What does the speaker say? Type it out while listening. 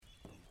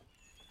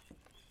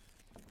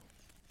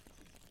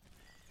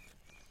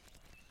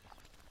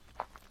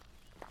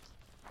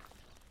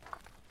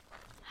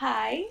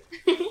Hi.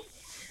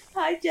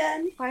 Hi,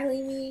 Jen. Hi,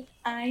 Limi.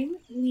 I'm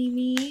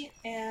Mimi,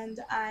 and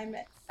I'm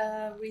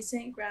a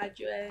recent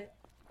graduate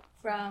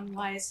from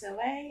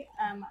YSOA.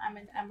 I'm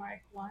an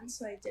MRC1,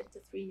 so I did the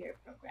 3-year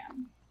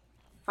program.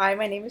 Hi,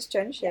 my name is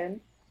Jen Yeah.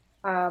 Shin.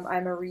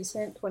 I'm a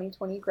recent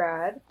 2020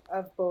 grad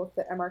of both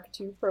the MArch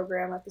 2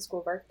 program at the School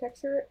of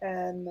Architecture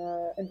and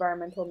the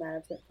Environmental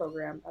Management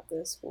program at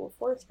the School of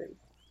Forestry.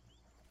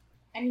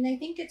 I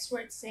think it's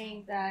worth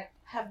saying that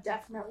have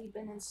definitely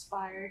been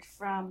inspired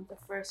from the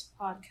first Mhm.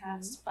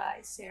 podcast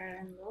by Sarah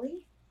and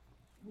Lily.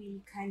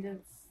 We kind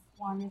of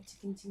wanted to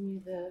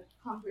continue the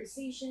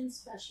conversation,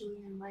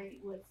 especially in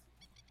light with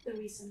the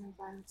recent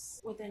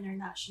events with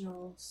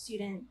international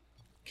student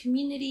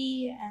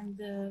community and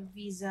the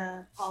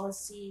visa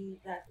policy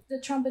that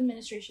the Trump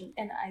administration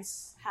and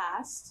ICE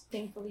passed,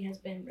 thankfully has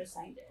been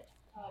rescinded.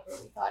 However,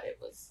 we thought it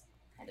was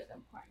kind of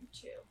important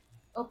to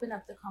open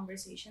up the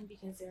conversation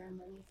because there are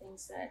many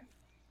things that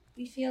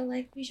we feel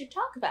like we should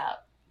talk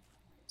about.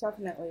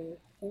 Definitely.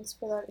 Thanks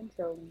for that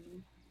intro,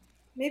 Limi.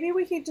 Maybe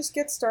we could just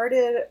get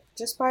started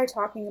just by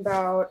talking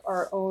about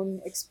our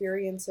own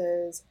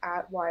experiences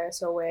at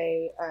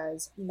YSOA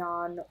as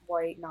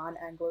non-white,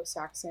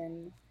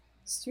 non-Anglo-Saxon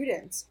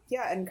students.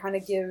 Yeah, and kind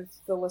of give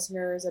the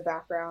listeners a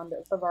background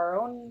of our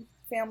own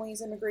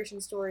families'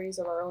 immigration stories,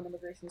 of our own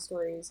immigration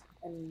stories,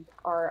 and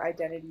our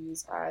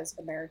identities as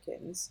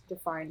Americans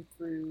defined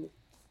through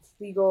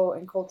legal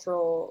and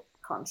cultural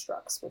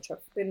constructs, which have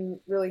been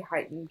really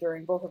heightened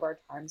during both of our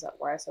times at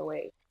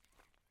YSOA.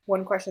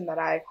 One question that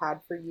I've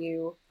had for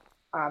you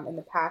in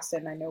the past,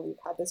 and I know we've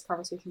had this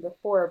conversation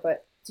before,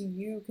 but do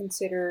you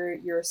consider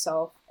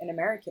yourself an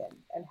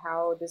American? And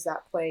how does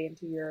that play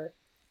into your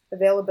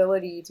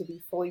availability to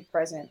be fully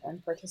present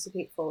and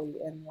participate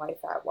fully in life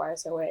at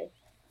YSOA?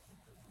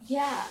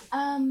 Yeah,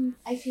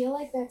 I feel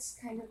like that's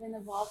kind of an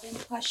evolving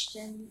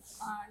question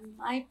on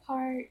my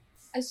part.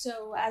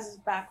 So, as a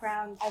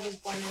background, I was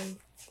born in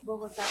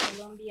Bogota,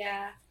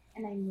 Colombia,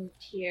 and I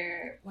moved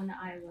here when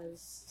I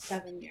was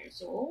 7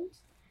 years old.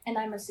 And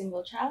I'm a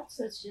single child,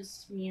 so it's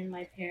just me and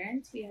my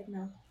parents. We had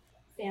no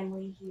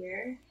family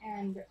here.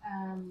 And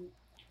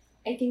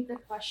I think the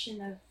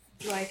question of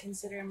do I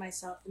consider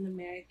myself an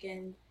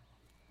American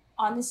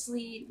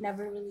honestly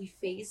never really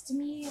phased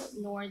me,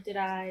 nor did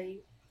I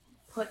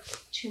put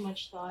too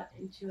much thought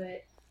into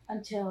it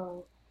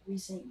until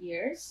recent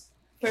years.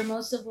 For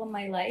most of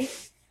my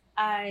life,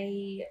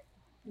 I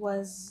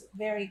was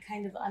very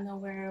kind of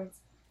unaware of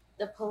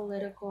the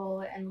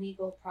political and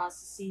legal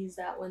processes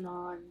that went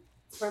on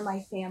for my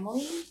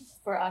family,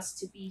 for us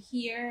to be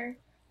here,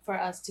 for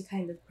us to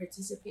kind of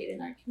participate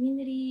in our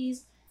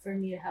communities, for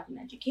me to have an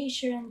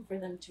education, for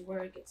them to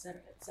work, etc.,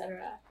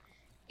 etc.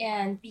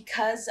 And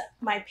because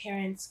my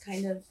parents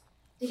kind of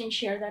didn't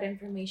share that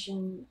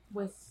information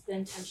with the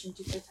intention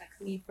to protect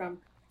me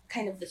from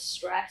kind of the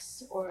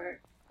stress or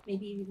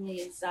maybe even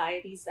the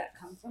anxieties that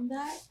come from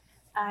that,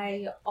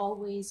 I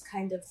always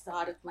kind of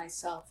thought of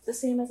myself the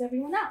same as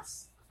everyone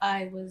else.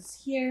 I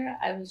was here,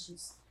 I was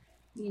just,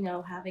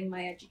 having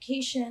my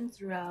education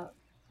throughout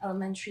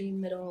elementary,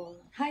 middle,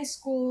 and high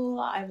school.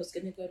 I was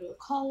going to go to a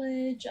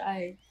college.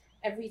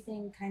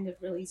 Everything kind of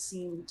really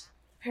seemed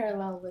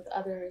parallel with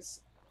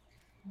others,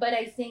 but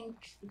I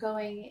think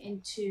going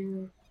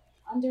into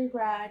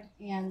undergrad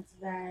and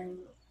then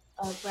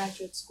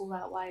graduate school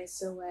at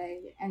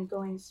YSOA and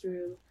going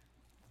through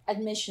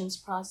admissions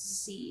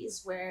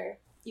processes where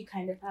you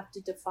kind of have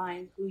to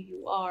define who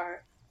you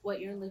are, what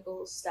your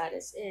legal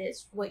status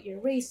is, what your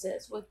race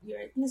is, what your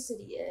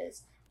ethnicity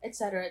is, et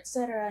cetera,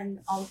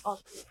 and all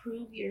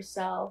prove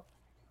yourself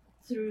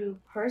through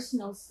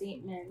personal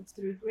statements,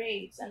 through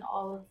grades, and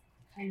all of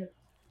kind of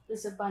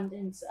this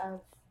abundance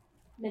of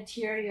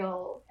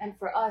material, and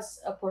for us,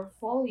 a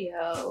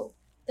portfolio.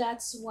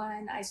 That's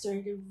when I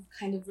started to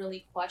kind of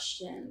really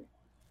question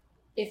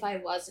if I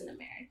was an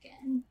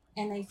American.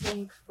 And I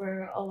think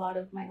for a lot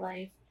of my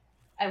life,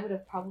 I would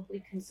have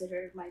probably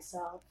considered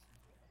myself,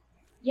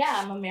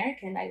 yeah, I'm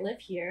American. I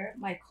live here.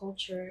 My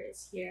culture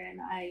is here,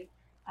 and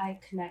I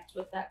connect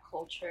with that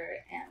culture,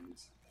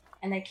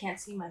 and I can't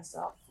see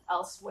myself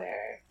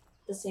elsewhere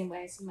the same way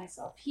I see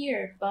myself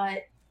here.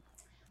 But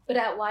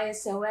at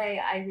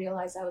YSOA, I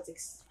realized I was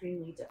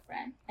extremely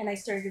different, and I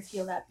started to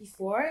feel that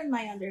before in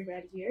my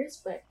undergrad years,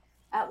 but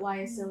at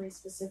YSOA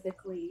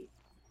specifically,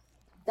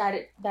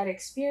 that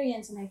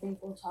experience, and I think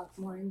we'll talk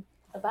more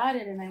about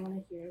it, and I want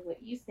to hear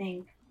what you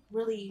think,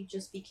 really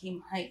just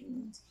became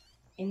heightened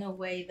in a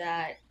way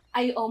that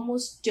I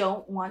almost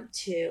don't want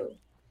to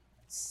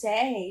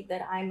say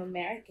that I'm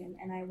American,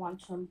 and I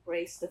want to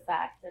embrace the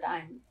fact that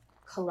I'm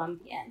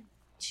Colombian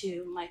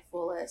to my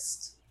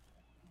fullest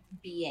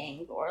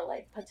being or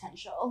like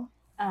potential.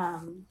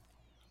 Um,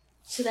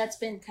 so that's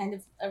been kind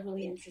of a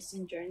really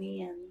interesting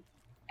journey,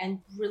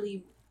 and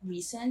really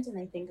recent, and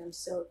I think I'm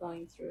still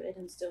going through it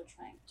and still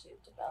trying to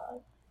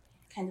develop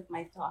kind of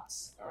my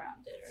thoughts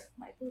around it or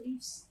my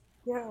beliefs.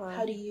 Yeah.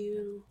 How do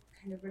you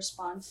kind of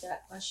respond to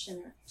that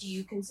question. Do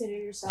you consider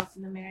yourself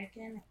an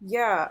American?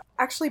 Yeah,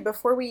 actually,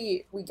 before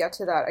we get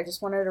to that, I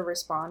just wanted to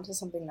respond to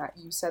something that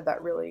you said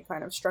that really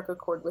kind of struck a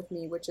chord with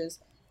me, which is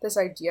this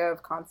idea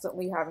of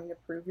constantly having to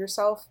prove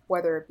yourself,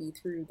 whether it be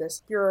through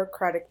this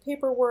bureaucratic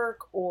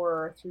paperwork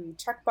or through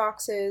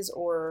checkboxes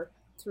or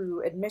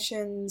through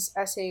admissions,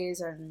 essays,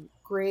 and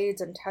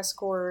grades and test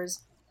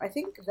scores. I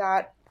think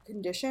that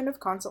condition of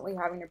constantly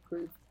having to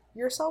prove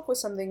yourself was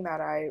something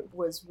that I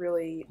was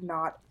really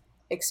not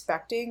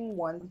expecting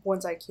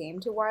once I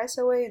came to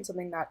YSOA, and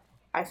something that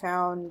I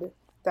found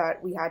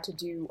that we had to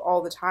do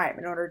all the time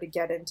in order to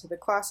get into the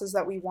classes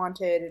that we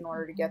wanted, in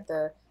order to get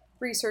the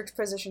research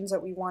positions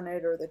that we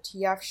wanted, or the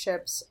TF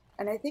ships.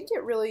 And I think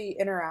it really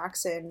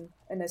interacts in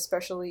an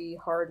especially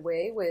hard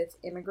way with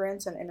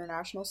immigrants and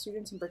international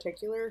students in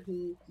particular,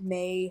 who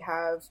may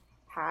have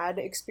had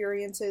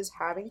experiences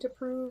having to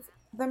prove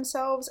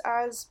themselves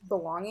as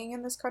belonging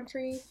in this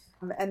country.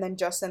 And then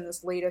just in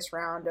this latest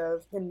round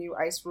of the new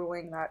ICE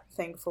ruling that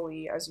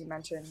thankfully, as you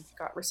mentioned,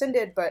 got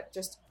rescinded, but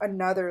just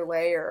another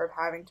layer of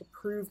having to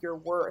prove your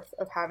worth,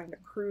 of having to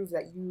prove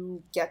that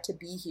you get to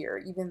be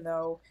here, even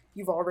though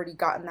you've already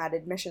gotten that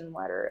admission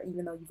letter,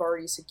 even though you've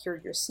already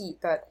secured your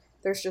seat, that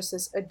there's just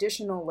this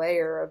additional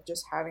layer of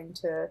just having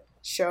to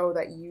show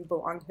that you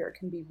belong here. It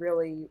can be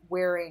really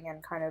wearing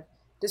and kind of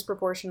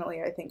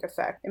disproportionately, I think,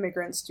 affect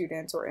immigrant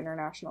students or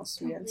international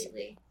students.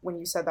 Completely. When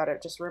you said that,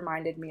 it just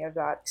reminded me of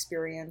that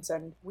experience.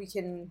 And we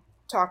can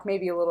talk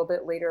maybe a little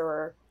bit later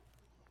or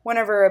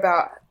whenever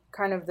about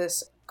kind of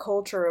this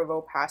culture of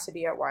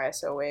opacity at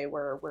YSOA,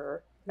 where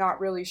we're not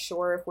really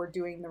sure if we're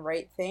doing the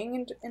right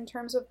thing in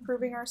terms of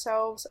proving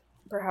ourselves.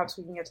 Perhaps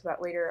we can get to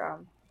that later.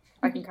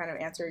 I can kind of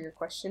answer your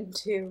question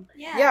too.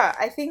 Yeah,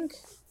 I think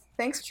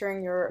thanks for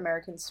sharing your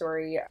American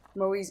story.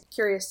 I'm always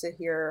curious to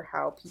hear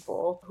how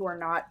people who are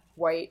not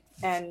white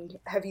and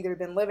have either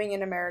been living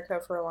in America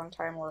for a long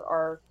time or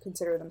are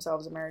consider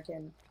themselves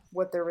American,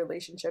 what their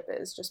relationship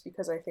is, just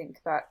because I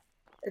think that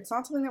it's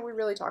not something that we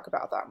really talk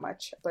about that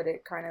much, but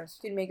it kind of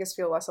can make us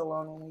feel less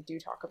alone when we do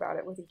talk about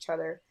it with each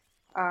other.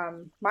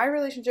 My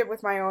relationship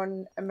with my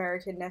own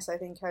Americanness, I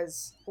think,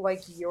 has,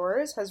 like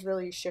yours, has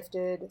really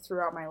shifted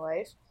throughout my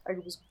life. I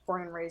was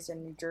born and raised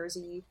in New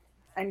Jersey,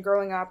 and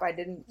growing up, I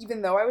didn't,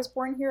 even though I was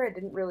born here, I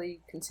didn't really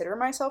consider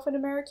myself an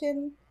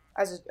American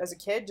as a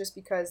kid, just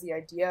because the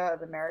idea of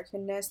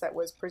Americanness that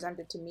was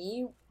presented to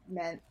me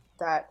meant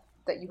that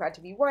you had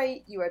to be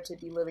white, you had to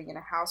be living in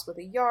a house with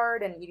a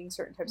yard and eating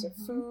certain types of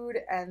food,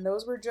 and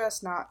those were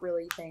just not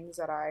really things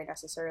that I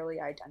necessarily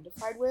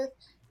identified with.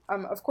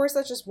 Of course,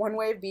 that's just one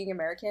way of being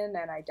American,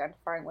 and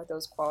identifying with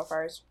those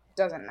qualifiers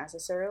doesn't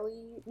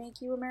necessarily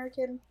make you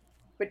American.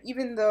 But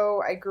even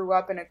though I grew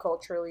up in a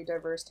culturally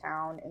diverse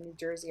town in New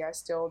Jersey, I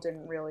still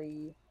didn't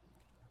really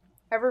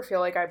ever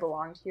feel like I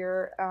belonged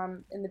here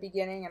in the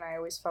beginning, and I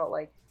always felt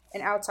like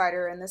an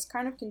outsider. And this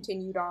kind of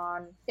continued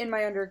on in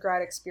my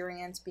undergrad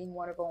experience, being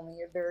one of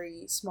only a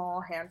very small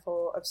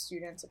handful of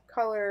students of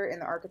color in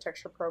the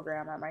architecture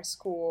program at my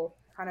school,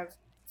 kind of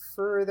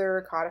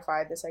further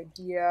codified this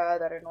idea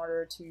that in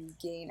order to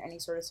gain any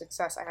sort of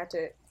success, I had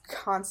to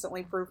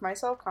constantly prove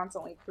myself,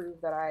 constantly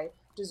prove that I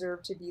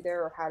deserved to be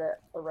there or had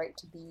a right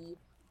to be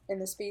in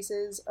the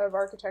spaces of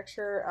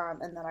architecture,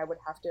 and then I would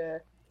have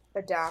to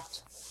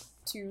adapt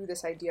to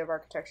this idea of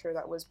architecture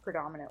that was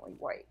predominantly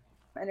white.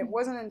 And it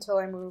wasn't until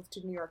I moved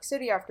to New York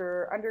City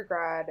after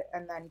undergrad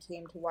and then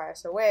came to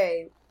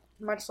YSOA,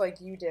 much like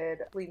you did,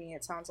 believe me,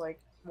 it sounds like,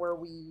 where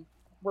we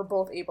were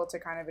both able to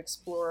kind of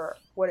explore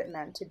what it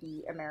meant to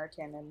be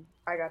American, and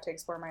I got to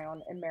explore my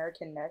own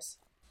Americanness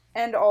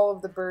and all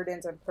of the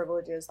burdens and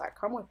privileges that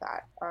come with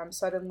that.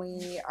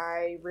 Suddenly,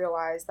 I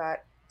realized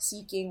that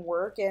seeking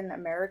work in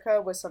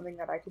America was something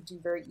that I could do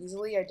very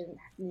easily. I didn't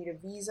need a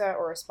visa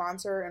or a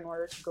sponsor in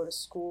order to go to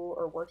school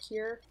or work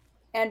here.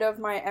 And of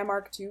my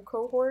MArch2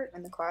 cohort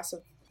in the class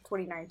of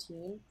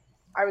 2019,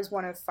 I was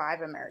one of 5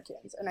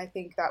 Americans. And I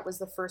think that was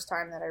the first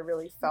time that I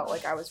really felt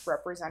like I was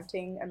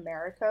representing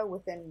America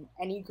within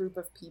any group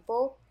of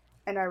people.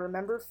 And I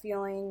remember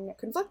feeling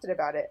conflicted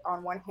about it.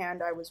 On one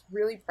hand, I was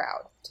really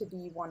proud to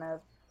be one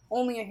of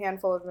only a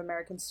handful of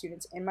American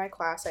students in my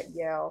class at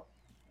Yale.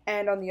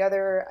 And on the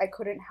other, I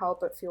couldn't help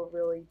but feel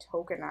really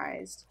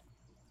tokenized.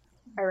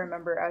 I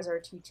remember as our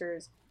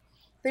teachers,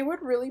 they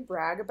would really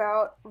brag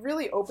about,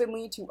 really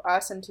openly to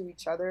us and to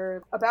each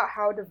other, about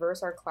how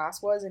diverse our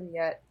class was, and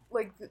yet,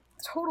 like,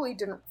 totally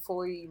didn't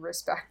fully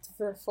respect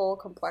the full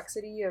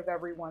complexity of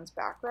everyone's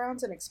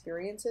backgrounds and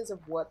experiences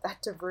of what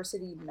that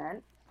diversity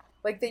meant.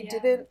 Like, they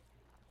didn't,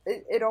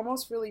 it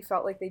almost really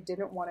felt like they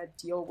didn't want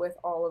to deal with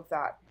all of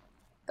that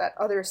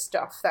other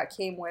stuff that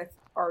came with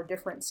our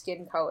different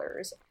skin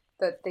colors,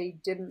 that they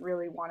didn't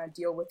really want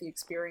to deal with the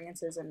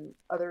experiences and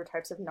other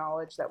types of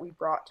knowledge that we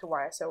brought to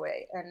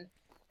YSOA. And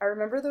I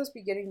remember those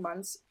beginning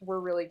months were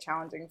really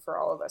challenging for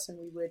all of us, and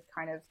we would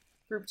kind of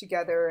group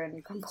together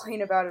and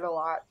complain about it a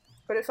lot.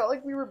 But it felt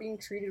like we were being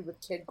treated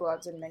with kid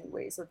gloves in many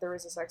ways, that there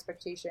was this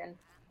expectation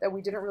that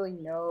we didn't really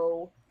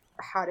know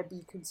how to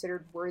be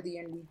considered worthy,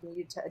 and we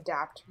needed to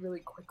adapt really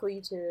quickly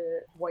to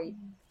white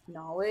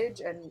knowledge,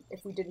 and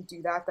if we didn't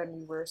do that, then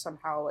we were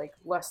somehow like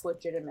less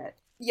legitimate.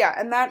 Yeah,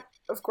 and that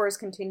of course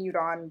continued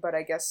on, but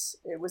I guess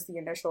it was the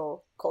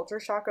initial culture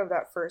shock of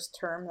that first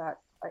term that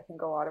I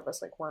think a lot of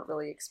us like weren't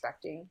really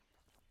expecting.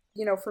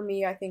 For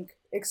me, I think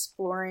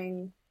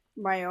exploring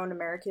my own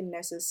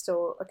Americanness is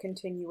still a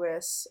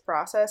continuous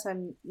process,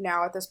 and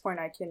now at this point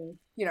I can,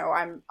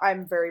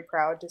 I'm very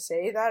proud to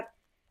say that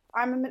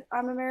I'm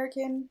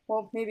American.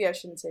 Well, maybe I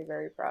shouldn't say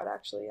very proud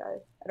actually.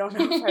 I don't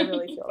know if I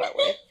really feel that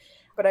way.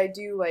 But I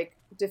do like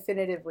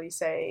definitively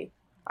say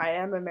I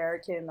am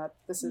American, that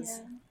this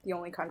is the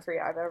only country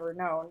I've ever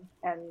known,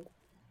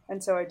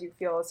 and so I do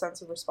feel a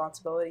sense of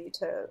responsibility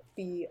to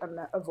be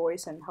a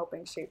voice in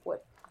helping shape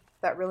what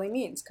that really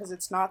means, because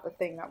it's not the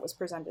thing that was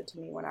presented to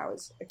me when I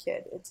was a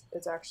kid.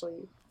 It's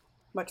actually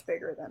much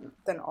bigger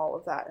than all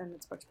of that, and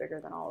it's much bigger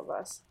than all of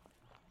us.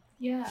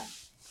 Yeah.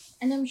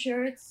 And I'm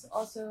sure it's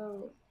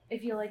also, I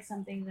feel like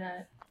something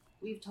that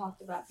we've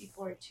talked about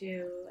before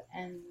too,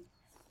 and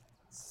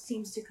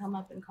seems to come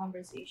up in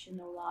conversation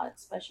a lot,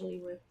 especially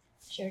with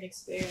shared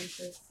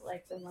experiences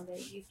like the one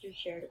that you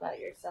just shared about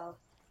yourself,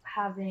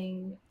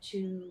 having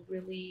to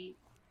really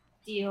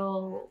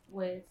deal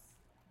with,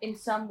 in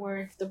some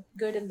words, the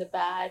good and the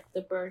bad,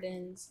 the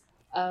burdens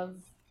of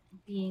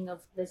being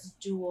of this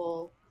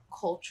dual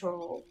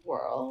cultural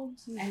world,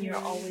 and you're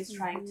always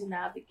trying to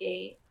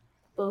navigate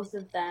both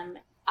of them.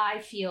 I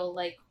feel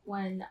like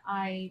when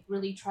I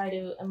really try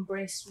to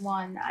embrace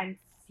one, I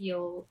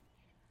feel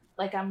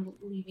like I'm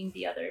leaving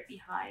the other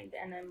behind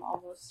and I'm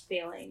almost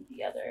failing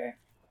the other.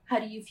 How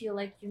do you feel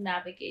like you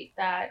navigate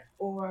that,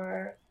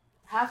 or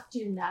have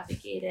to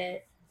navigate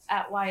it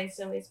at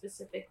YSOA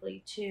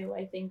specifically too?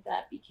 I think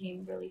that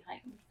became really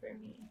heightened for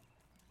me.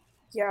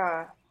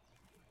 Yeah,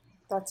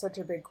 that's such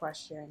a big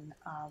question.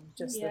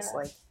 This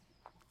like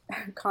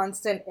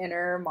constant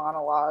inner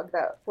monologue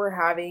that we're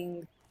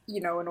having,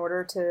 in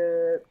order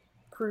to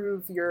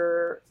prove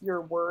your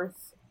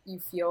worth, you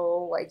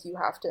feel like you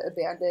have to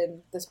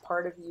abandon this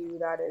part of you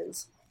that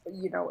is,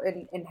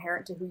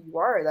 inherent to who you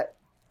are, that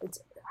it's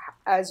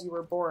as you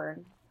were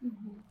born.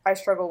 Mm-hmm. I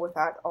struggle with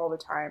that all the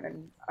time,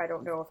 and I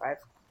don't know if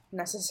I've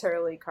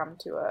necessarily come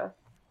to a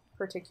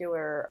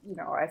particular,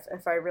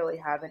 if I really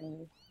have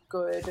any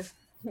good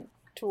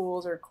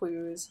tools or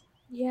clues.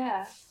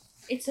 Yeah,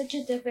 it's such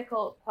a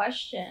difficult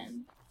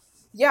question.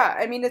 Yeah,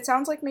 I mean, it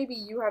sounds like maybe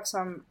you have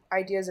some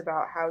ideas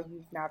about how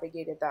you've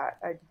navigated that.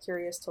 I'd be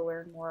curious to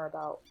learn more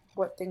about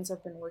what things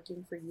have been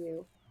working for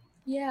you.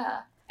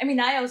 Yeah. I mean,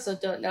 I also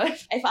don't know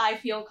if I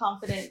feel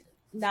confident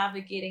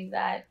navigating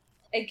that.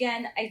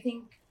 Again, I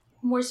think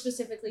more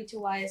specifically to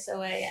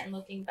YSOA and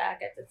looking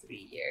back at the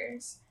 3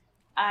 years,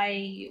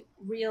 I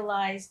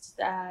realized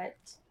that,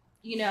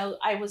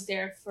 I was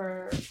there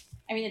for,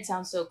 I mean, it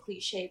sounds so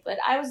cliche, but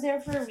I was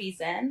there for a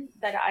reason,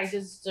 that I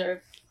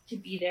deserved to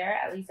be there.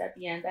 At least at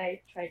the end,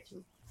 I tried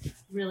to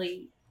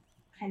really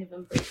kind of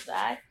embrace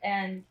that.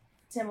 And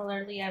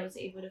similarly, I was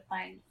able to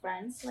find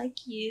friends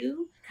like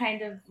you,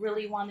 kind of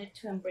really wanted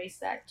to embrace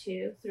that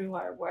too through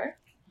our work.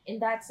 In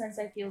that sense,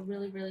 I feel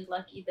really, really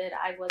lucky that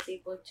I was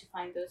able to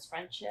find those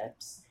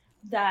friendships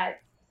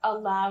that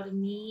allowed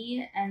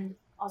me and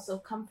also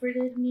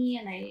comforted me.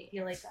 And I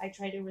feel like I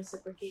try to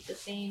reciprocate the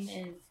same.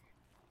 And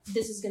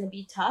this is going to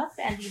be tough.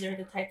 And these are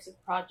the types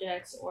of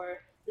projects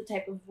or the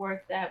type of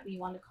work that we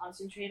want to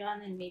concentrate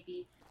on. And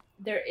maybe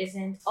there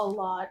isn't a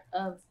lot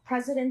of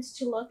precedents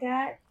to look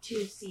at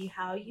to see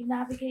how you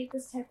navigate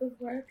this type of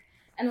work.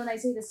 And when I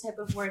say this type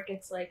of work,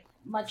 it's like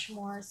much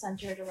more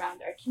centered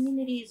around our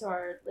communities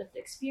or lived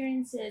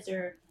experiences,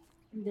 or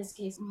in this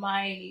case,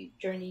 my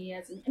journey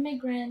as an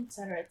immigrant, et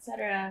cetera, et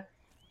cetera.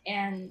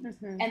 And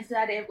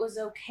that it was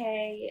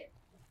okay,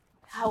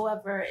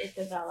 however it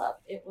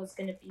developed, it was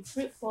going to be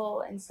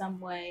fruitful in some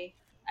way.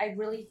 I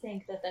really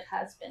think that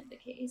has been the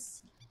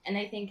case. And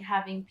I think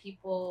having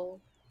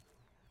people,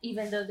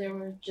 even though there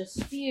were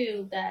just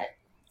few that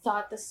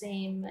thought the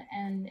same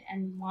and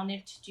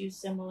wanted to do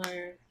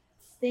similar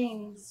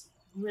things,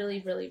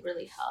 really, really,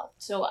 really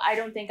helped. So I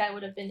don't think I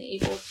would have been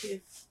able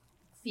to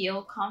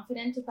feel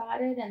confident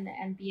about it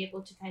and be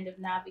able to kind of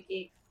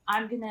navigate.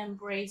 I'm going to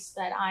embrace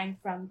that I'm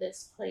from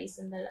this place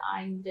and that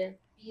I need to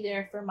be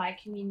there for my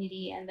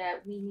community and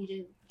that we need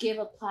to give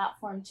a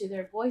platform to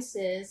their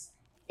voices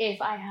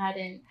if I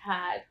hadn't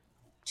had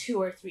 2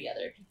 or 3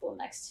 other people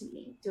next to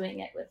me doing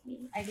it with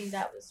me. I think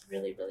that was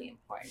really, really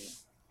important.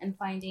 And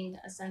finding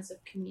a sense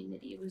of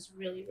community was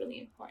really, really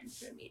important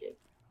for me to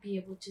be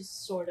able to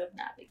sort of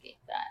navigate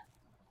that.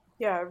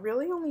 Yeah, it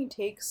really only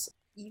takes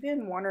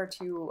even 1 or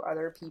 2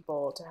 other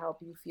people to help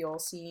you feel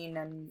seen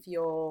and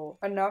feel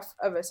enough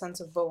of a sense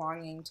of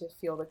belonging to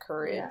feel the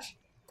courage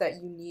that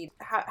you need.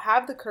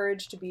 Have the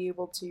courage to be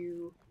able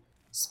to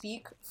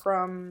speak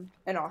from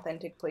an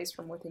authentic place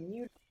from within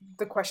you,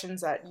 the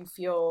questions that you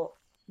feel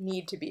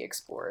need to be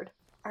explored.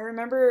 I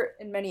remember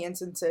in many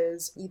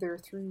instances, either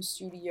through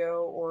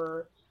studio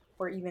or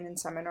even in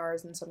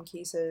seminars in some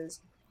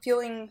cases,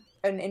 feeling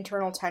an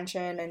internal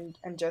tension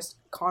and just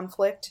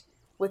conflict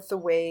with the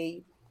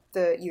way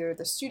either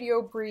the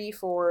studio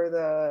brief or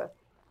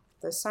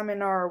the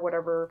seminar,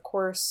 whatever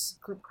course,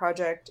 group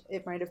project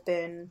it might have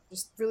been,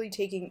 just really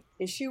taking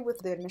issue with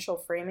the initial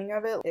framing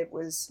of it. It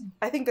was,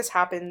 I think this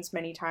happens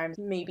many times.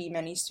 Maybe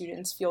many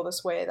students feel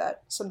this way,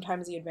 that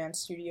sometimes the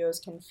advanced studios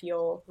can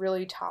feel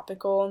really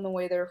topical in the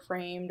way they're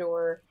framed,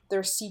 or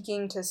they're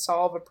seeking to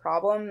solve a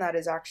problem that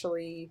is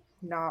actually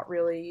not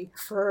really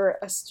for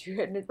a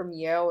student from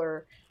Yale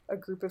or a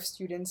group of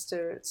students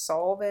to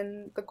solve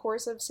in the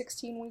course of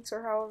 16 weeks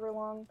or however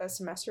long a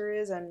semester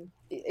is. And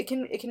it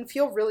can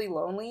feel really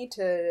lonely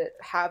to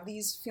have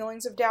these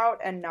feelings of doubt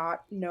and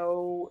not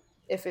know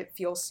if it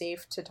feels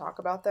safe to talk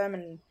about them.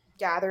 And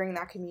gathering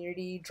that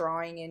community,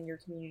 drawing in your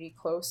community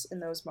close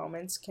in those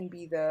moments can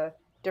be the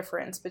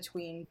difference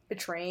between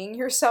betraying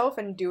yourself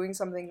and doing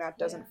something that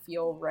doesn't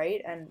feel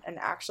right, and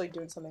actually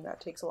doing something that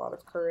takes a lot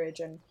of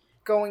courage, and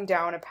going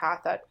down a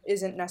path that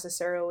isn't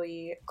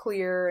necessarily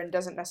clear and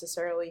doesn't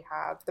necessarily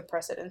have the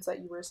precedents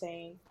that you were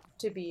saying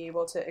to be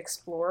able to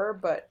explore,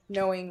 but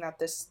knowing that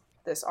this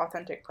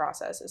authentic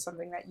process is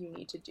something that you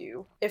need to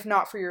do, if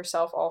not for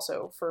yourself,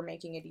 also for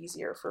making it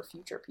easier for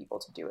future people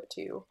to do it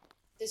too.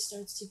 This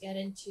starts to get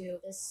into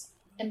this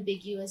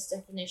ambiguous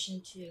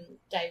definition to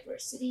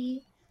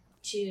diversity,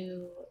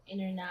 to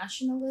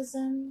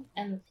internationalism,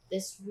 and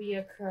this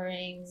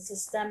reoccurring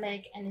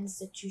systemic and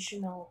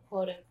institutional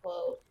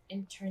quote-unquote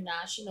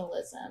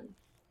internationalism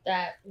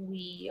that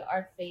we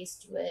are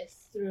faced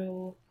with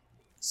through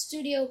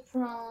studio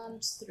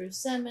prompts, through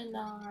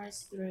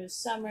seminars, through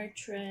summer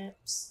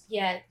trips,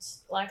 yet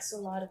lacks a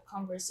lot of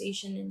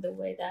conversation in the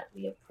way that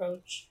we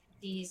approach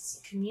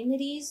these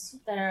communities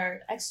that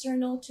are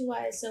external to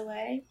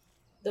YSOA,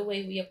 the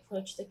way we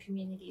approach the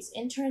communities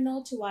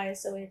internal to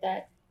YSOA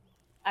that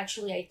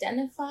actually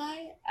identify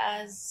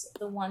as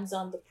the ones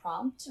on the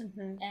prompt,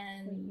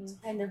 and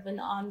kind of an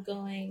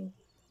ongoing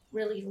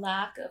really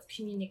lack of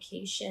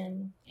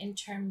communication in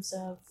terms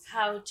of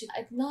how to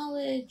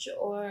acknowledge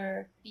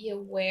or be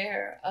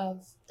aware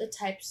of the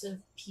types of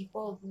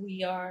people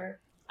we are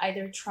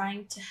either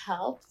trying to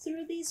help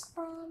through these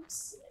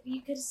prompts,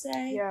 you could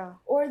say,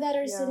 or that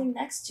are sitting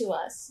next to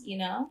us, you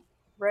know?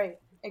 Right,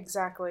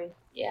 exactly.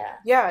 Yeah.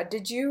 Yeah,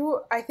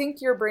 I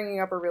think you're bringing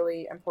up a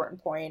really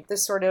important point.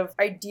 This sort of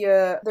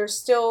idea, there's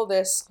still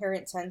this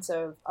inherent sense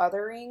of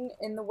othering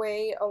in the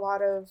way a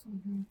lot of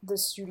the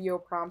studio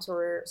prompts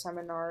or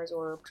seminars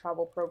or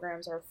travel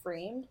programs are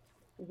framed.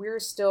 We're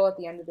still, at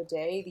the end of the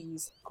day,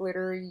 these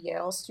glittery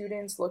Yale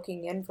students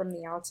looking in from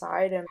the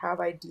outside and have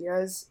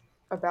ideas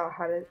about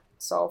how to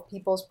solve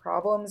people's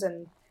problems,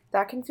 and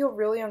that can feel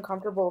really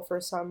uncomfortable for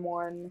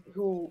someone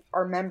who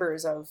are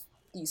members of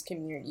these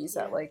communities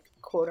that like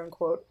quote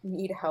unquote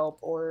need help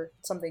or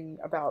something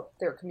about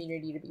their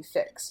community to be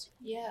fixed.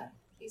 Yeah,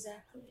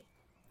 exactly.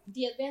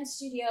 The advanced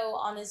studio,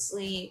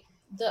 honestly,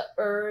 the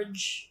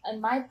urge, and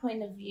my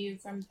point of view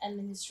from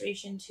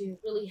administration, to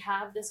really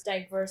have this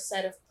diverse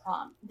set of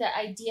prompts. The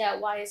idea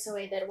at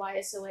YSOA that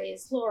YSOA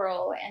is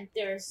plural and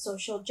there's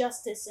social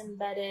justice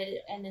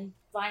embedded and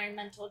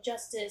environmental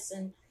justice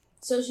and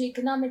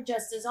socioeconomic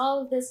justice,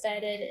 all of this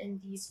embedded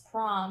in these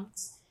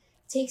prompts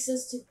takes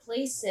us to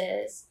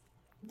places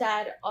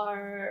that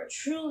are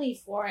truly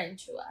foreign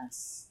to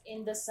us,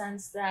 in the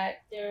sense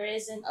that there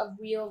isn't a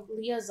real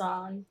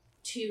liaison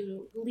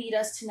to lead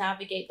us to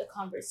navigate the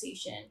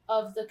conversation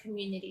of the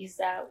communities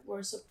that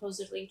we're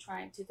supposedly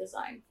trying to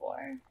design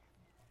for.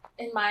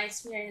 In my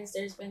experience,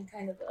 there's been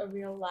kind of a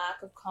real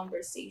lack of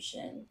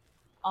conversation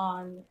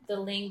on the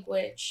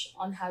language,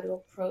 on how to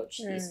approach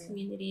these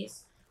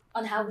communities,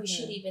 on how we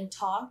should even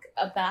talk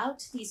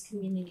about these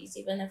communities,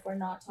 even if we're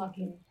not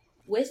talking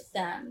with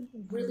them,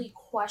 really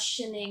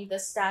questioning the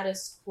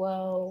status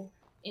quo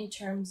in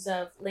terms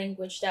of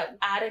language that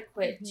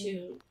adequate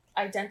to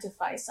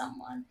identify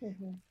someone.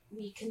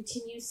 We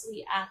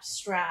continuously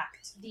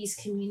abstract these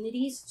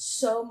communities,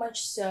 so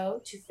much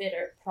so to fit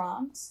our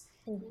prompts.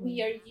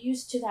 We are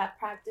used to that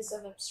practice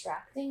of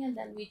abstracting, and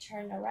then we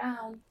turn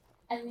around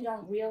and we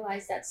don't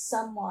realize that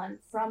someone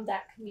from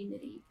that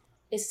community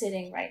is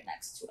sitting right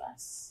next to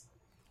us.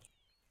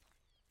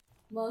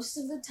 Most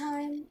of the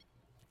time,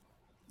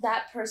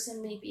 that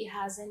person maybe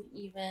hasn't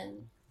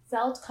even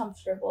felt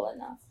comfortable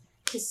enough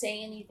to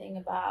say anything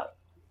about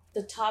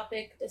the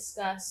topic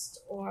discussed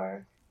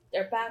or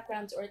their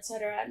backgrounds or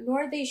etc.,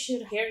 nor they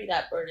should carry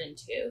that burden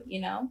too, you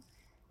know?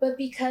 But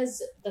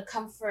because the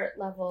comfort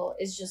level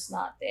is just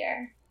not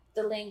there,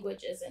 the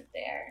language isn't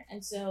there.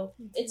 And so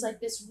it's like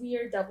this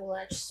weird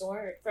double-edged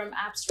sword, from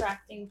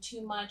abstracting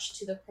too much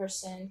to the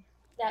person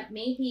that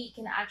maybe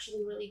can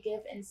actually really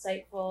give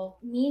insightful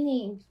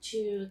meaning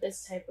to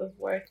this type of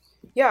work.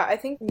 Yeah, I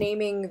think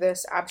naming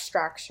this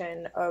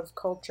abstraction of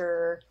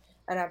culture,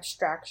 an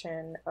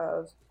abstraction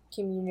of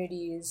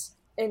communities,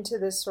 into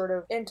this sort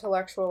of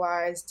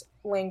intellectualized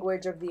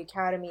language of the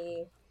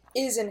academy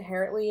is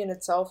inherently in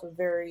itself a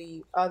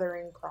very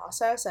othering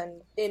process,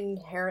 and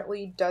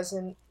inherently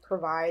doesn't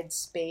provide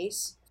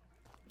space.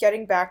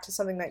 Getting back to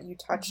something that you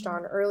touched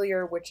on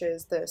earlier, which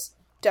is this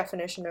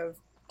definition of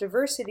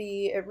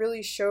diversity, it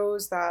really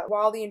shows that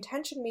while the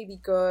intention may be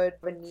good,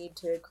 the need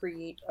to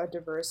create a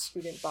diverse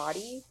student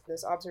body,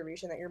 this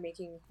observation that you're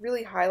making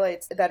really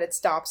highlights that it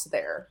stops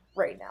there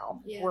right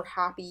now. Yeah. We're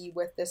happy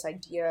with this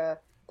idea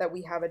that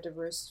we have a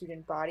diverse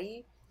student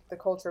body. The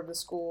culture of the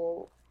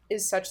school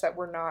is such that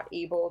we're not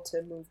able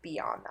to move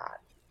beyond that.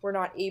 We're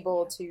not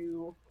able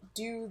to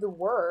do the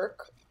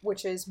work,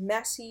 which is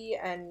messy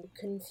and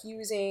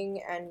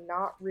confusing and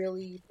not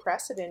really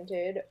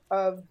precedented,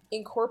 of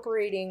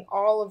incorporating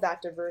all of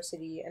that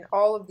diversity and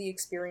all of the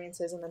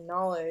experiences and the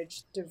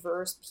knowledge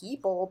diverse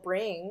people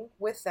bring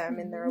with them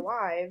in their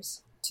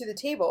lives to the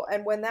table.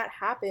 And when that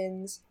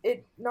happens,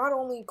 it not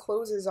only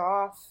closes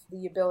off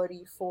the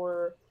ability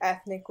for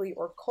ethnically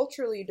or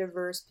culturally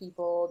diverse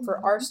people,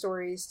 for our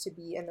stories to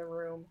be in the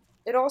room,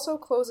 it also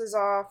closes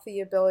off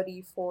the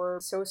ability for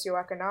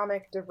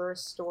socioeconomic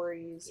diverse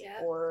stories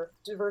or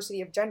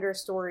diversity of gender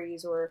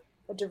stories or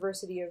a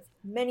diversity of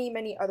many,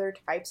 many other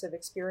types of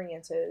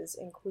experiences,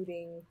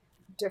 including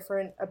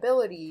different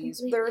abilities.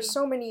 Completely. There are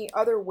so many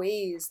other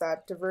ways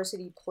that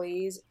diversity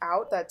plays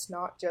out that's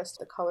not just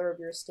the color of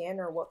your skin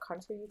or what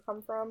country you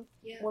come from.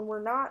 Yeah. When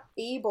we're not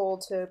able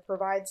to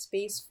provide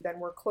space, then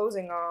we're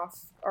closing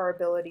off our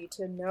ability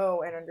to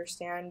know and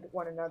understand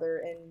one another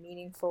in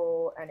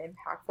meaningful and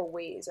impactful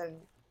ways,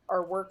 and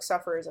our work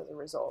suffers as a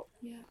result.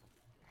 Yeah.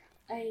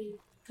 I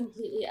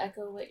completely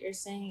echo what you're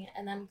saying,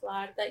 and I'm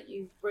glad that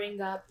you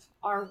bring up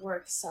our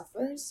work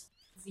suffers.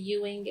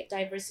 Viewing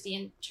diversity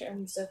in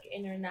terms of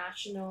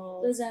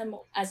internationalism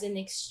as an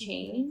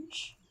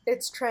exchange.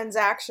 It's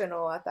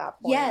transactional at that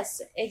point.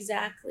 Yes,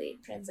 exactly.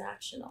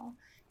 Transactional.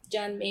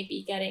 Jen may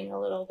be getting a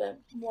little bit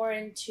more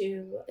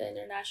into the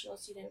international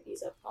student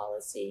visa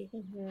policy.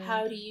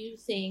 How do you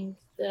think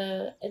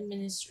the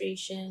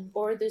administration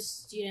or the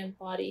student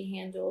body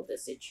handled the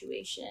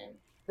situation?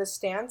 The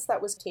stance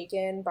that was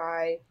taken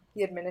by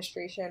the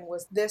administration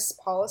was this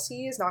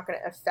policy is not going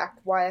to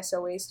affect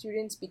YSOA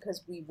students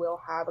because we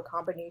will have a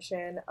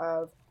combination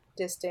of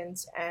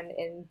distance and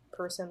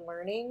in-person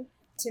learning.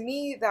 To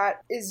me,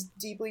 that is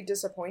deeply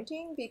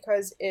disappointing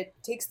because it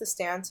takes the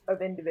stance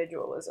of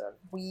individualism.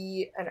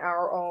 We and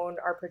our own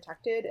are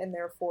protected, and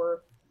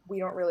therefore we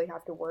don't really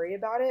have to worry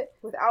about it,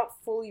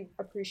 without fully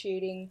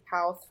appreciating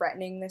how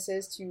threatening this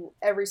is to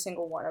every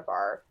single one of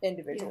our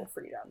individual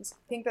freedoms.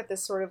 I think that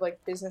this sort of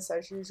like business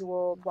as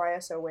usual,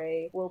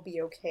 YSOA will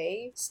be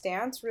okay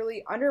stance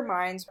really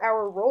undermines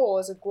our role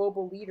as a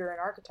global leader in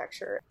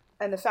architecture.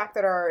 And the fact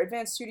that our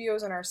advanced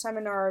studios and our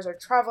seminars are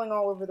traveling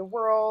all over the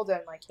world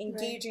and like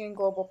engaging in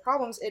global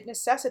problems, it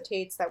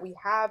necessitates that we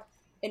have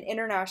an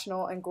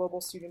international and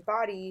global student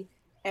body,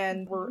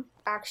 and we're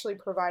actually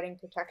providing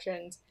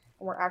protections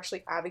and we're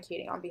actually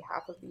advocating on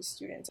behalf of these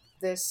students.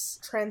 This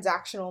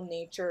transactional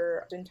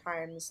nature,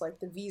 oftentimes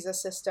like the visa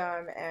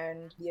system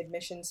and the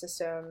admission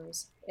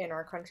systems in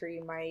our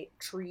country might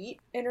treat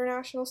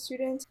international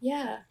students.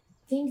 Yeah.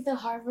 I think the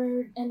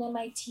Harvard and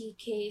MIT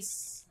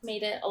case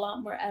made it a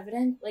lot more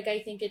evident. Like,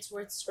 I think it's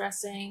worth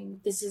stressing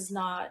this is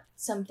not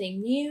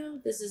something new.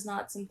 This is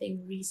not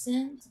something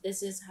recent.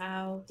 This is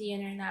how the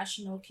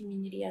international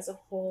community as a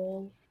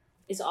whole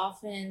is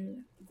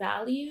often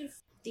valued.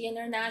 The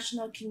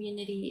international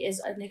community is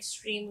an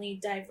extremely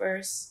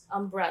diverse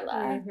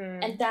umbrella.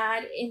 And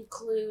that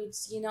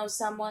includes,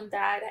 someone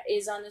that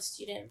is on a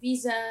student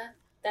visa.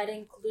 That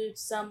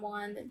includes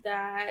someone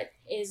that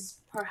is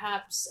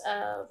perhaps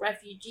a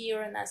refugee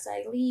or an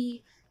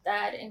asylee.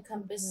 That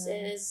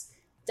encompasses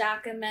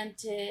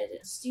documented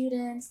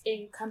students.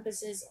 It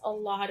encompasses a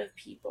lot of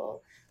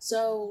people.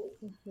 So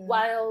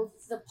while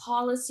the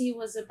policy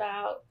was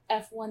about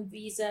F1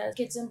 visa,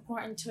 it's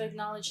important to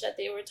acknowledge that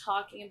they were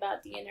talking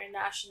about the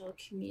international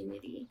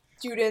community.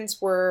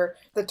 Students were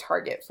the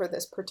target for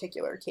this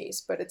particular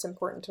case, but it's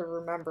important to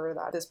remember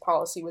that this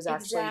policy was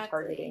actually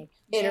targeting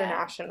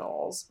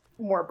internationals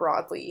more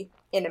broadly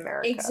in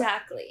America.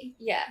 Exactly,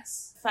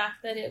 yes. The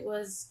fact that it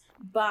was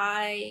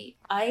by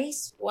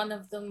ICE, one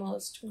of the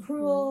most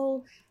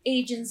cruel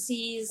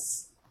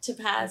agencies to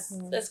pass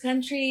this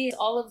country,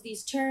 all of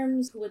these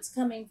terms, who it's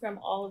coming from,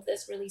 all of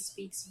this really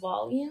speaks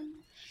volume.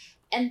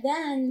 And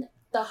then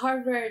the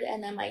Harvard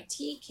and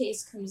MIT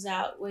case comes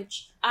out,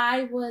 which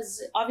I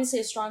was obviously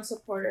a strong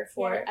supporter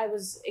for. I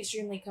was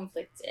extremely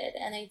conflicted.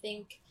 And I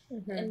think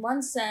in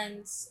one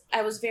sense,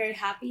 I was very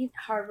happy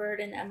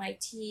Harvard and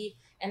MIT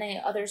and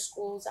other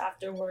schools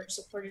afterwards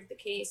supported the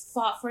case,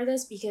 fought for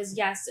this, because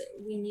yes,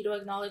 we need to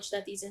acknowledge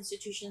that these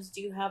institutions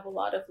do have a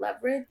lot of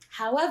leverage.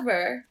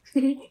 However,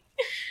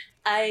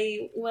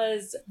 I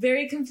was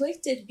very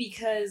conflicted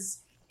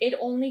because it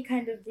only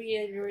kind of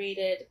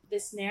reiterated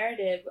this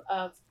narrative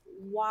of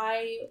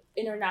why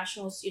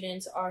international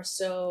students are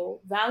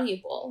so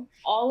valuable.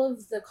 All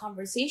of the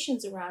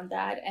conversations around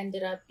that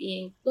ended up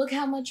being, look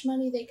how much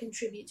money they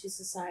contribute to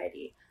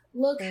society.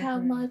 Look how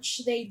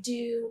much they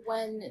do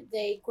when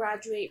they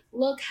graduate.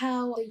 Look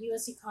how the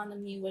US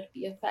economy would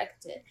be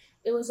affected.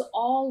 It was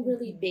all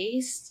really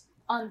based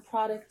on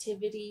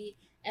productivity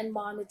and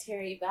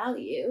monetary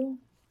value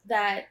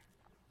that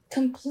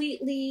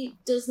completely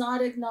does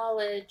not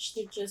acknowledge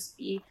to just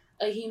be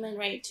a human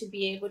right to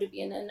be able to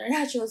be an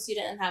international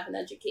student and have an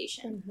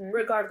education,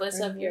 regardless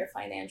of your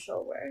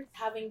financial worth.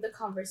 Having the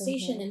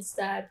conversation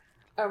instead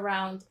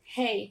around,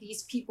 hey,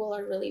 these people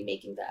are really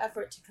making the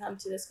effort to come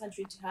to this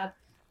country to have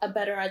a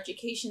better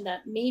education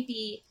that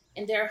maybe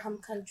in their home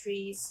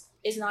countries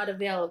is not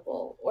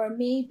available, or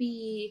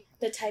maybe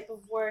the type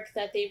of work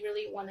that they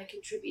really want to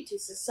contribute to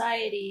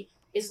society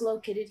is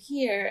located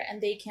here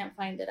and they can't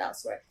find it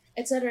elsewhere,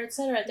 etc.,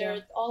 etc. There are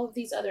all of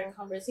these other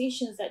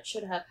conversations that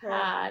should have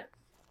had,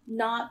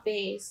 not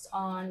based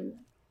on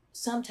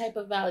some type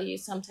of value,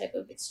 some type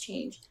of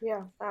exchange.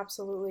 Yeah,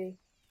 absolutely.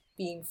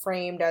 Being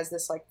framed as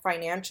this like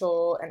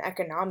financial and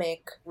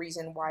economic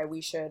reason why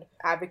we should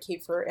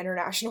advocate for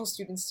international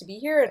students to be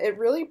here. It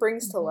really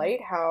brings to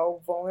light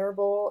how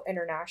vulnerable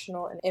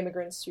international and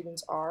immigrant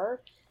students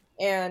are,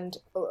 and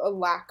a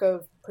lack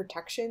of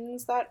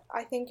protections that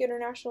I think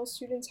international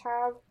students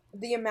have.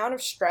 The amount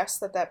of stress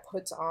that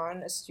puts on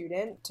a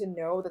student to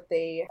know that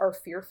they are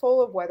fearful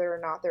of whether or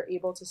not they're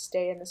able to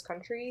stay in this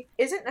country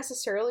isn't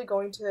necessarily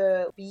going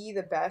to be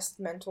the best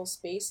mental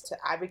space to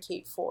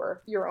advocate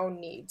for your own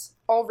needs.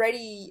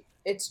 Already,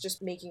 it's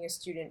just making a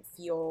student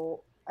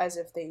feel as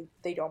if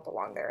they don't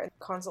belong there and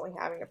constantly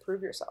having to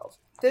prove yourself.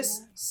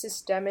 This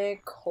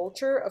systemic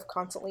culture of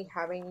constantly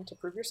having to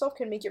prove yourself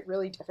can make it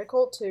really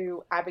difficult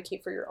to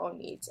advocate for your own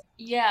needs.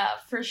 Yeah,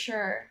 for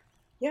sure.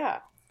 Yeah.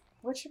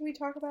 What should we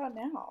talk about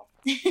now?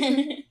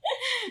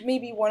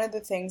 Maybe one of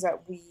the things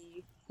that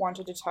we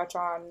wanted to touch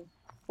on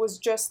was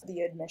just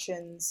the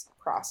admissions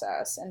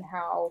process and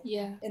how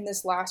in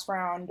this last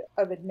round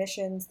of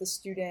admissions, the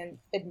Student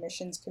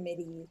Admissions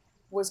Committee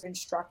was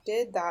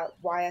instructed that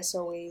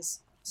YSOA's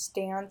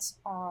stance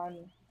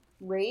on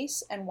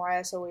race and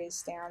YSOA's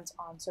stance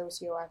on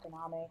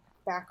socioeconomic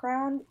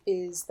background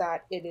is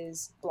that it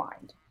is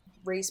blind.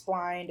 Race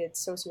blind,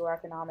 it's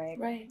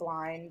socioeconomic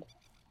blind,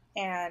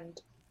 and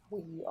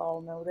we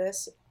all know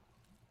this.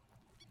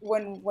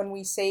 When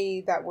we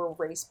say that we're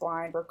race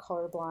blind or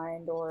color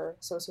blind or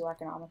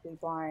socioeconomically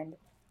blind,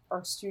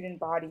 our student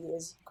body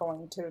is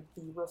going to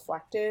be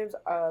reflective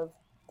of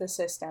the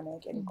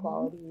systemic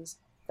inequalities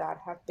that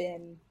have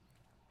been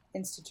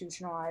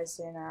institutionalized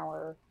in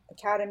our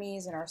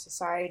academies, in our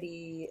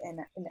society, and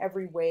in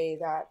every way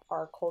that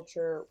our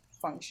culture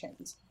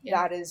functions.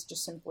 That is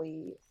just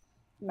simply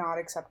not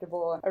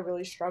acceptable. I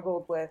really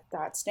struggled with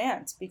that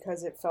stance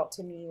because it felt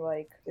to me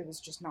like it was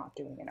just not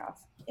doing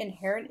enough.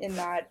 Inherent in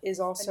that is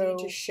also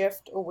to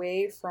shift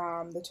away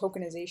from the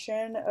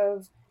tokenization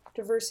of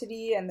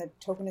diversity and the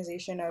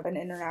tokenization of an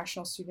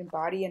international student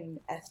body and an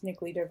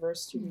ethnically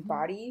diverse student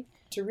body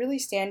to really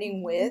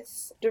standing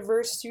with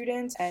diverse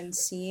students and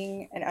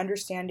seeing and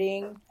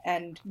understanding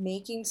and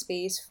making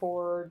space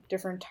for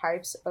different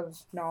types of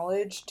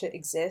knowledge to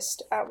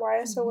exist at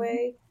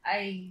YSOA.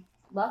 I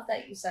love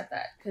that you said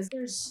that, because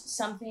there's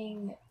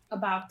something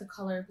about the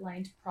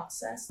colorblind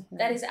process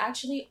that is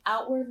actually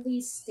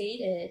outwardly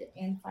stated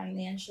in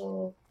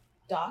financial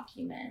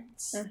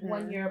documents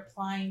when you're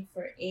applying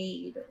for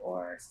aid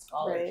or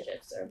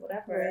scholarships or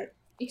whatever.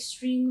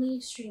 Extremely,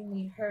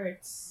 extremely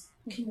hurts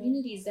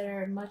communities that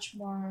are much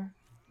more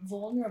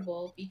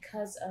vulnerable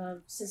because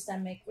of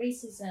systemic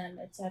racism,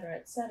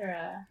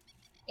 etc.,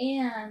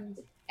 and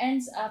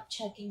ends up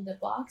checking the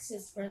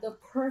boxes for the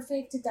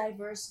perfect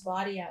diverse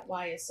body at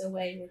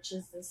YSOA, which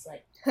is this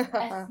like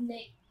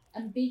ethnic,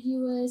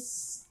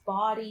 ambiguous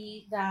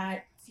body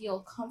that feel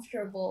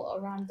comfortable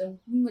around the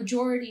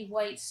majority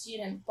white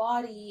student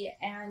body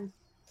and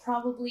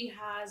probably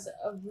has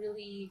a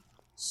really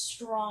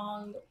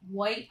strong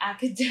white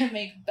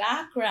academic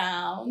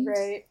background.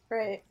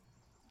 Right.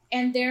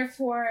 And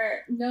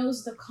therefore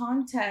knows the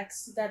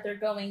context that they're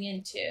going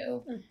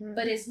into,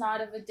 but is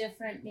not of a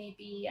different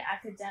maybe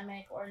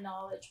academic or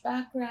knowledge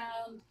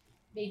background,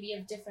 maybe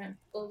of different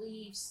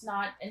beliefs,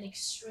 not an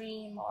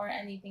extreme or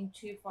anything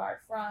too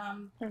far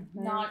from,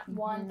 not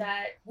one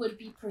that would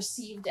be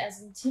perceived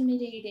as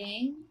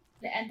intimidating.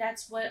 And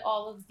that's what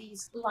all of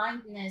these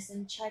blindness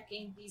and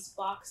checking these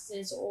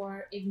boxes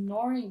or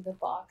ignoring the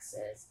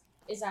boxes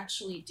is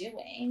actually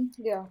doing.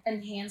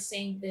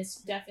 Enhancing this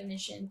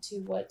definition to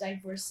what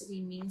diversity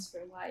means for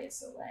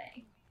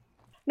YSOA.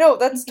 No,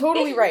 that's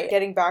totally right.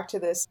 Getting back to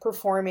this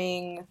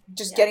performing,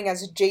 just getting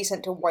as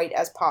adjacent to white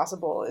as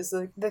possible is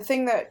the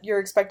thing that you're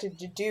expected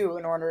to do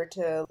in order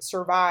to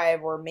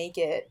survive or make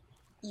it.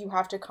 You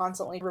have to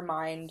constantly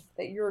remind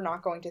that you're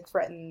not going to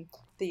threaten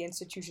the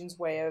institution's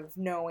way of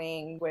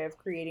knowing, way of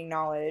creating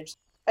knowledge.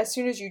 As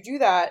soon as you do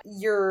that,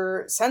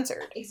 you're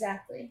censored.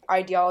 Exactly.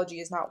 Ideology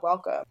is not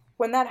welcome.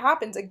 When that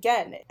happens,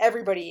 again,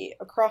 everybody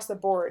across the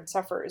board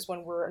suffers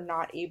when we're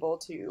not able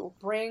to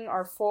bring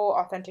our full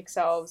authentic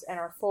selves and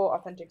our full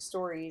authentic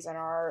stories and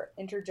our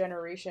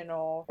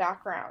intergenerational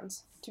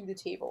backgrounds to the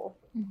table.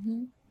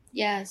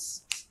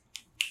 Yes.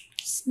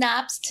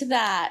 Snaps to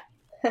that.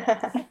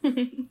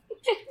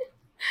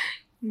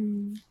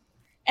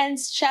 And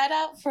shout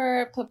out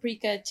for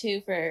Paprika,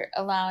 too, for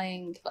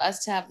allowing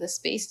us to have the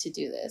space to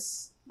do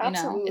this.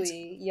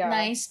 Absolutely, It's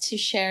nice to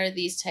share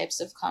these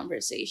types of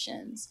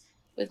conversations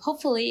with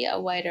hopefully a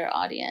wider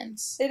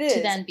audience. It is.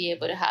 To then be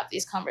able to have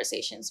these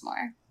conversations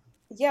more.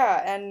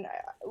 Yeah, and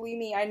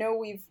Leemi, I know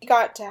we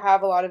got to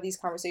have a lot of these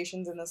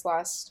conversations in this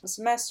last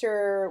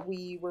semester.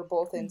 We were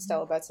both in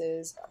Stella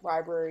Betts's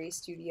library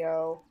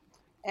studio,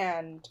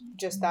 and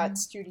just that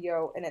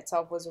studio in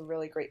itself was a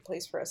really great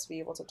place for us to be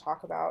able to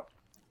talk about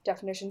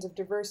definitions of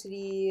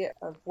diversity,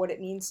 of what it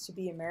means to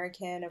be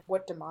American, of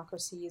what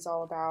democracy is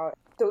all about.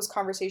 Those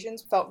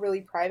conversations felt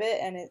really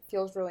private, and it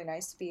feels really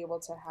nice to be able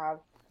to have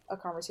a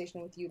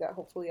conversation with you that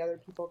hopefully other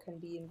people can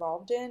be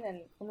involved in.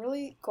 And I'm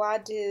really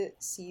glad to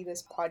see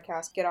this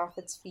podcast get off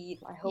its feet.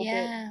 I hope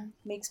it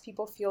makes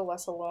people feel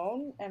less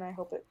alone, and I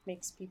hope it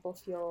makes people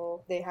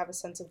feel they have a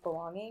sense of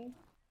belonging.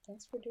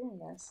 Thanks for doing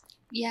this.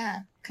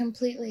 Yeah,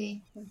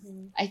 completely.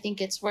 I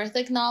think it's worth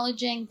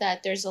acknowledging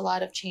that there's a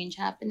lot of change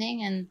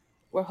happening, and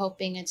we're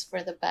hoping it's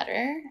for the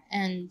better.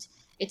 And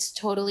it's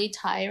totally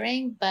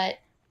tiring, but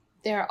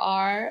there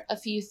are a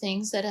few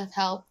things that have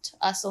helped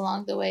us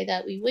along the way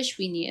that we wish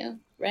we knew,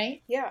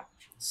 right? Yeah.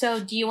 So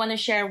do you want to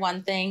share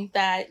one thing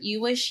that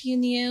you wish you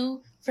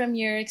knew from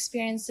your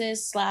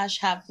experiences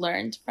 / have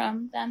learned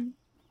from them?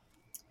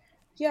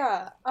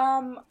 Yeah.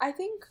 I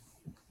think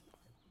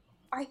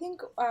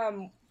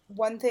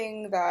one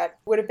thing that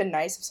would have been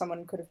nice if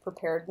someone could have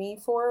prepared me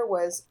for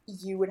was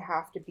you would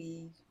have to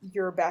be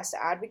your best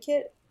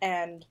advocate,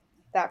 and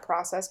that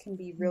process can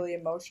be really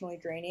emotionally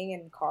draining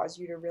and cause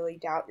you to really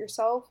doubt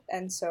yourself.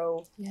 And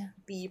so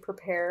be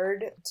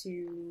prepared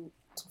to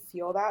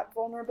feel that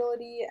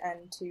vulnerability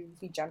and to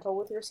be gentle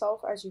with yourself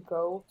as you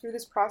go through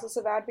this process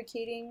of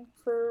advocating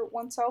for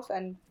oneself,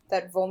 and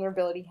that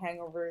vulnerability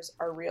hangovers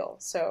are real.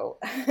 So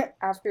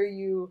after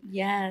you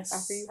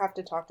have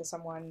to talk to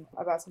someone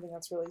about something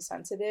that's really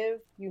sensitive,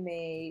 you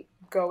may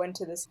go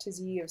into this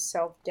tizzy of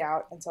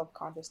self-doubt and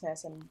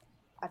self-consciousness, and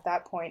at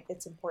that point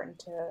it's important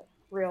to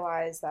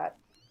realize that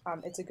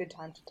it's a good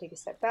time to take a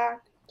step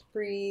back, to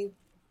breathe,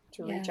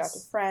 to reach out to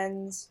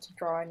friends, to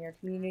draw on your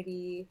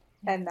community,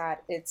 and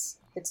that it's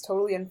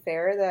totally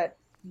unfair that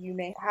you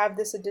may have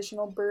this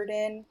additional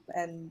burden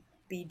and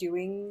be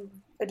doing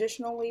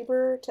additional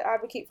labor to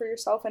advocate for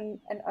yourself and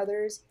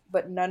others,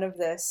 but none of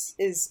this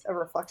is a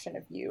reflection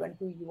of you and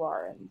who you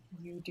are, and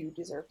you do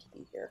deserve to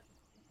be here.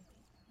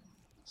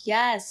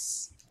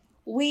 Yes,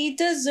 we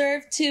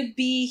deserve to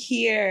be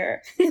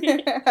here.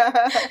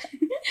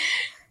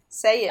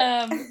 Say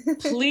it.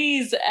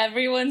 Please,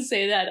 everyone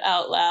say that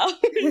out loud.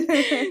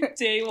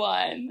 Day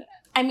one.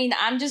 I mean,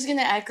 I'm just going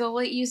to echo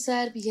what you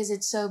said because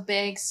it's so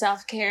big.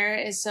 Self-care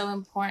is so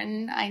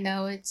important. I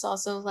know it's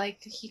also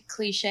like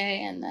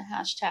cliche and the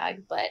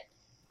hashtag, but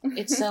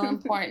it's so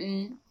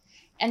important.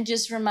 And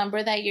just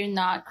remember that you're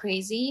not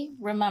crazy.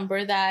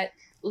 Remember that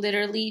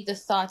literally the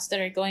thoughts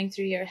that are going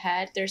through your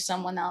head, there's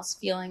someone else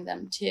feeling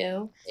them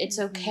too. It's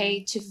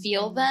okay to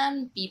feel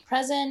them, be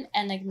present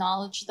and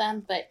acknowledge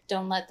them, but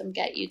don't let them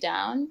get you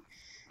down.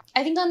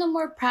 I think on a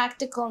more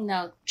practical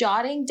note,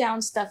 jotting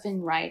down stuff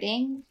in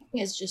writing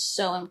is just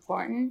so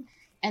important.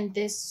 And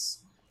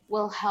this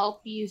will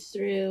help you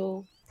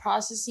through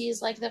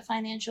processes like the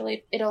financial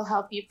aid. It'll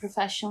help you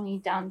professionally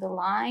down the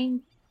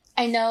line.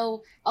 I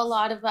know a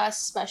lot of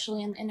us,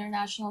 especially in the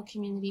international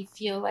community,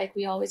 feel like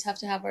we always have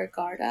to have our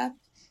guard up.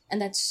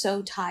 And that's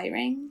so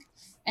tiring.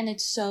 And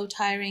it's so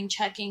tiring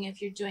checking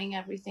if you're doing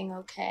everything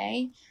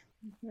okay.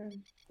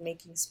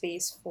 Making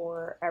space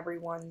for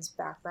everyone's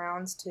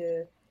backgrounds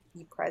to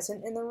be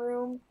present in the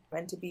room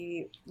and to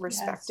be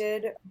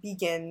respected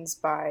begins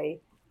by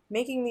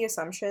making the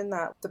assumption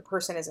that the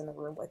person is in the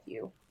room with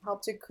you.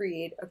 Help to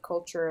create a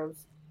culture of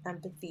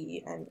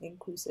empathy and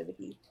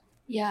inclusivity.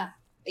 Yeah,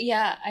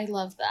 I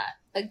love that.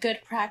 A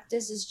good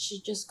practice is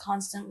to just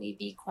constantly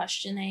be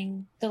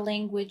questioning the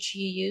language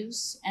you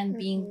use and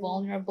being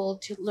vulnerable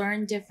to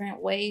learn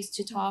different ways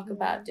to talk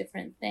about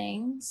different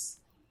things.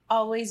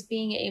 Always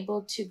being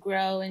able to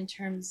grow in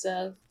terms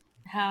of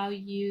how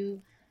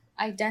you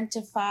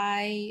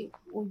identify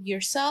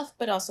yourself,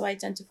 but also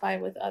identify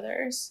with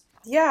others.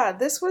 Yeah,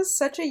 this was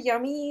such a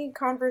yummy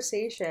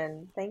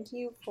conversation. Thank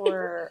you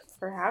for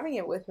having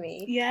it with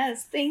me.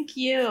 Yes, thank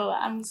you.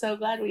 I'm so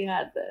glad we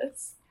had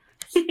this.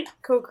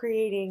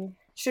 Co-creating.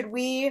 Should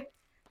we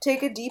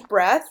take a deep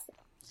breath?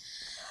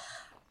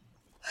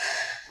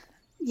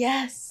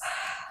 Yes.